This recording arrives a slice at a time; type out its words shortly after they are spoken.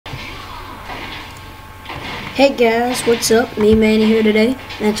Hey guys, what's up? Me, Manny here today.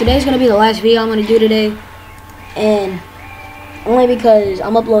 Now today's gonna be the last video I'm gonna do today, and only because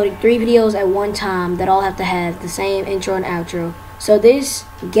I'm uploading 3 videos at one time that all have to have the same intro and outro. So this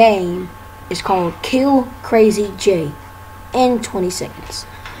game is called Kill Crazy J in 20 seconds.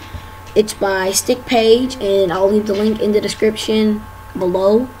 It's by Stick Page, and I'll leave the link in the description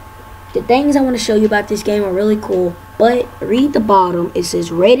below. The things I want to show you about this game are really cool, but read the bottom. It says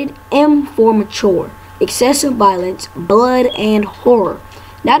rated M for mature. Excessive violence, blood, and horror.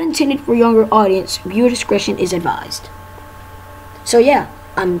 Not intended for younger audience. Viewer discretion is advised. So yeah,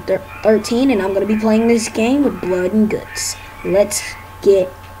 I'm 13 and I'm going to be playing this game with blood and guts. Let's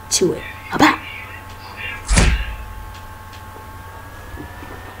get to it. Bye-bye.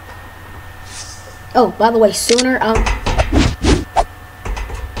 Oh, by the way, sooner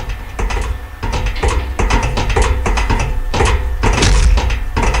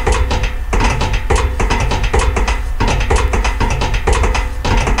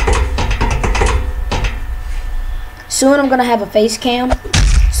Soon I'm gonna have a face cam,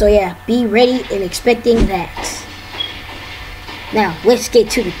 so yeah, be ready and expecting that. Now let's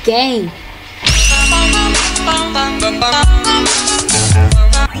get to the game.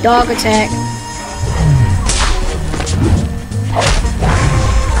 Dog attack.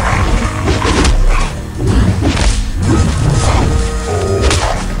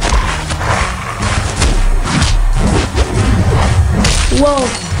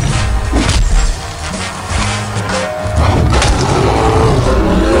 Whoa.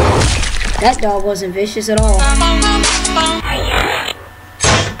 That dog wasn't vicious at all.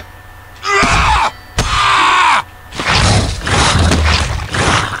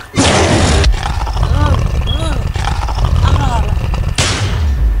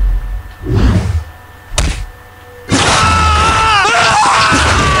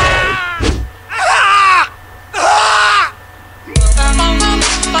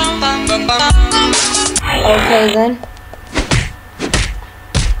 Okay then.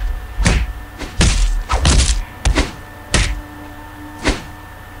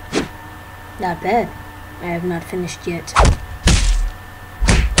 Not bad. I have not finished yet.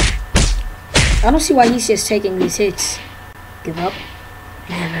 I don't see why he's just taking these hits. Give up?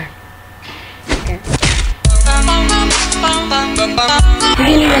 Never. Okay. He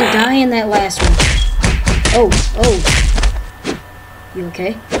didn't even die in that last one. Oh. You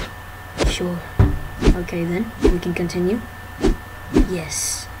okay? Sure. Okay then, we can continue.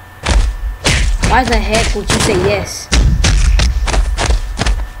 Yes. Why the heck would you say yes?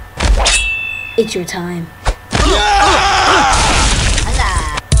 It's your time.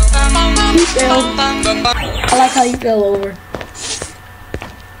 You fell. I like how you fell over.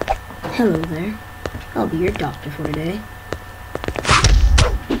 Hello there. I'll be your doctor for today.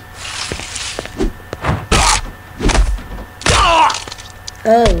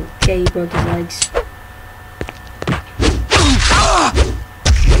 Oh, okay, he broke his legs.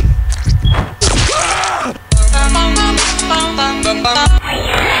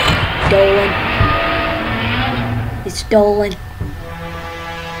 Stolen. It's stolen.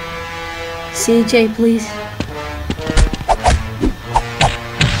 CJ, please.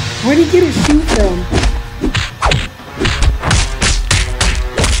 Where'd he get his shoe from?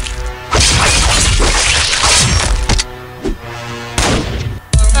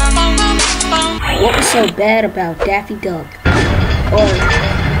 What was so bad about Daffy Duck? Or,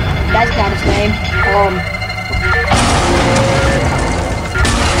 that's not his name.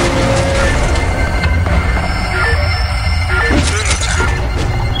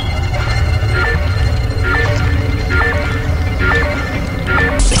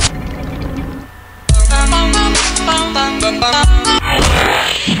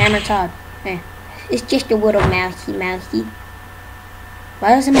 Hammer Todd. It's just a little mousey. Why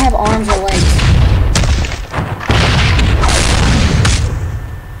doesn't it have arms or legs?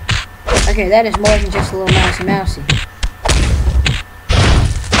 Okay, that is more than just a little mousey.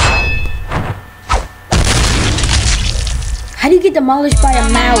 How do you get demolished by a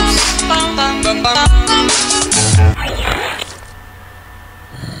mouse?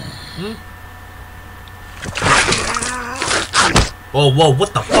 Whoa,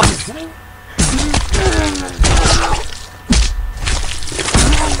 what the fuck?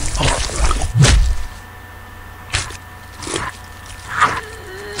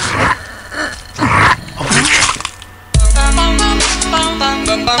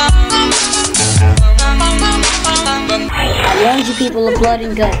 I warned you people of blood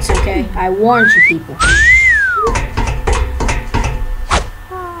and guts, okay? I warned you people.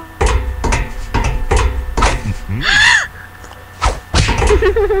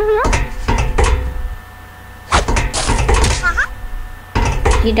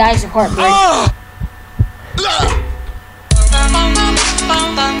 He dies of heartbreak.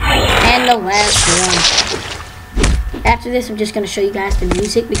 And the last one. After this, I'm just going to show you guys the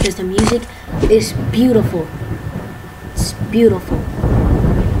music because the music is beautiful. It's beautiful.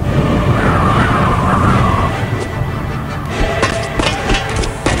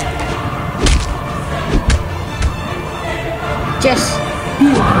 Just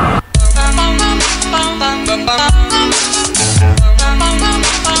beautiful.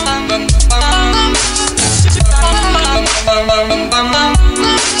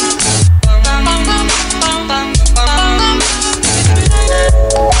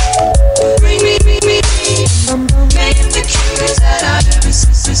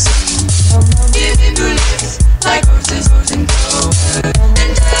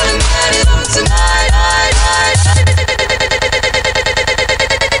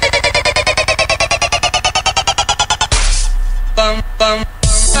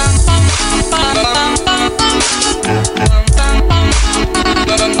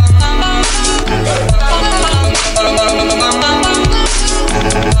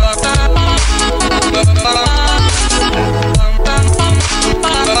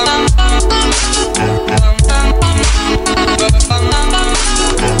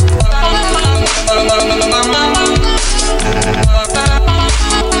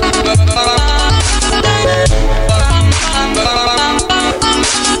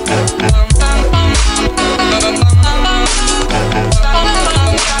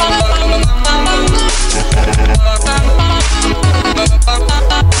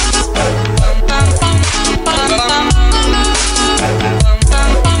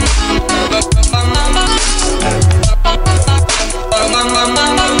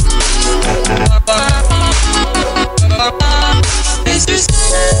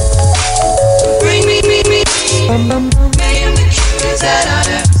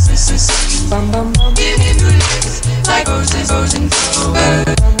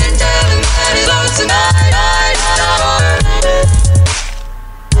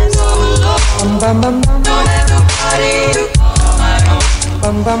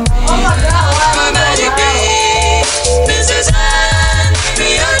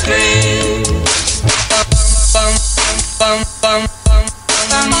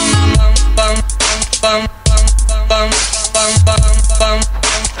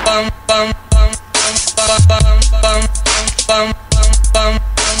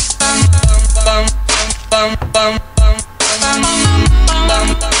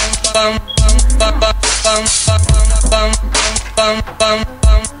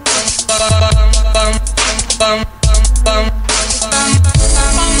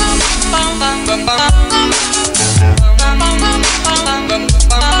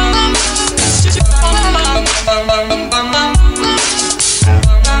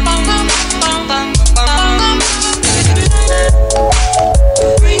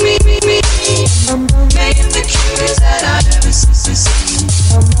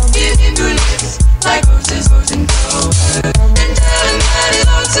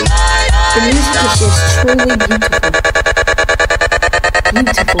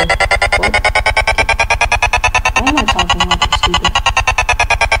 Beautiful. What? Why am I talking like this stupid?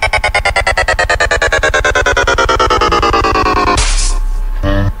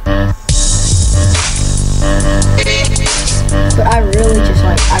 But I really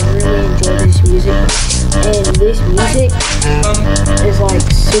enjoy this music. And this music is like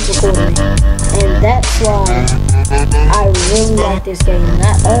super cool to me. And that's why I really like this game.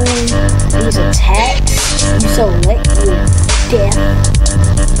 Not only these attacks, you select your death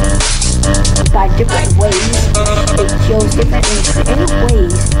by different ways. It shows different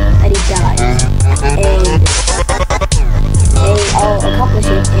ways that he dies. And they all accomplish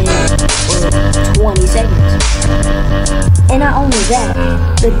it in 20 seconds. And not only that,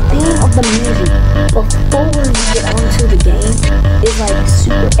 the theme of the music before you get onto the game is like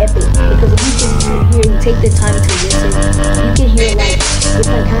super epic. Because if you can hear, you take the time to listen, you can hear like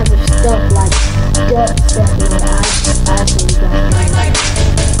different kinds of stuff like dubstep, you know, I think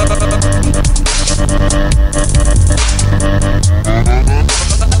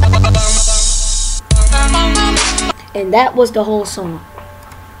and that was the whole song.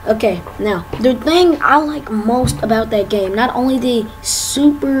 Okay, now, the thing I like most about that game, not only the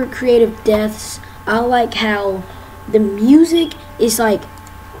super creative deaths, I like how the music is like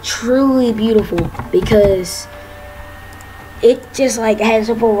truly beautiful because it just like has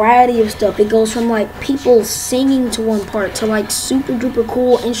a variety of stuff. It goes from like people singing to one part to like super duper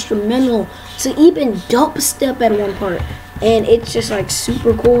cool instrumental to even dubstep at one part, and it's just like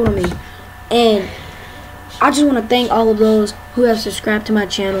super cool to me. And I just want to thank all of those who have subscribed to my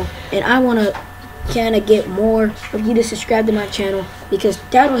channel, and I want to kind of get more of you to subscribe to my channel because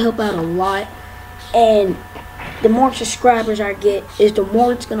that will help out a lot. And the more subscribers I get is the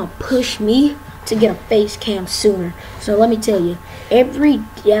more it's gonna push me to get a face cam sooner. So let me tell you, every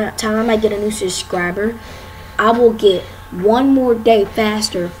time I get a new subscriber, I will get one more day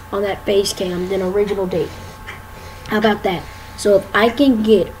faster on that face cam than original date. How about that? So if I can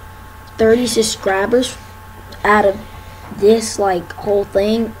get 30 subscribers out of this like whole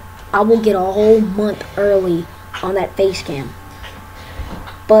thing, I will get a whole month early on that face cam.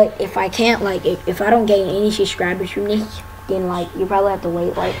 But if I can't, like, if I don't gain any subscribers from this, then like you probably have to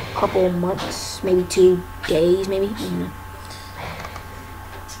wait like a couple of months, maybe 2 days, maybe. I don't know.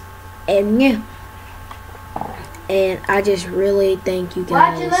 And yeah, and I just really thank you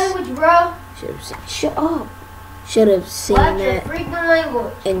guys. Watch your language, bro. Shut up. Should have seen Watch your that freaking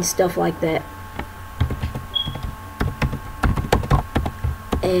language. and stuff like that.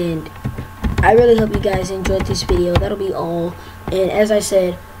 And I really hope you guys enjoyed this video. That'll be all. And as I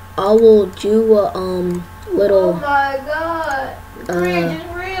said, I will do a little Oh my god. The bridge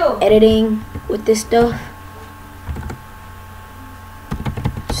is real. editing with this stuff.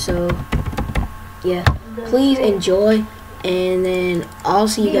 So yeah, please enjoy, and then I'll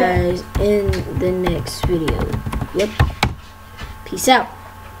see you guys in the next video. Yep. Peace out.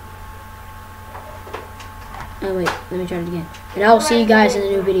 Oh wait, let me try it again. And I'll see you guys in the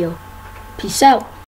new video. Peace out.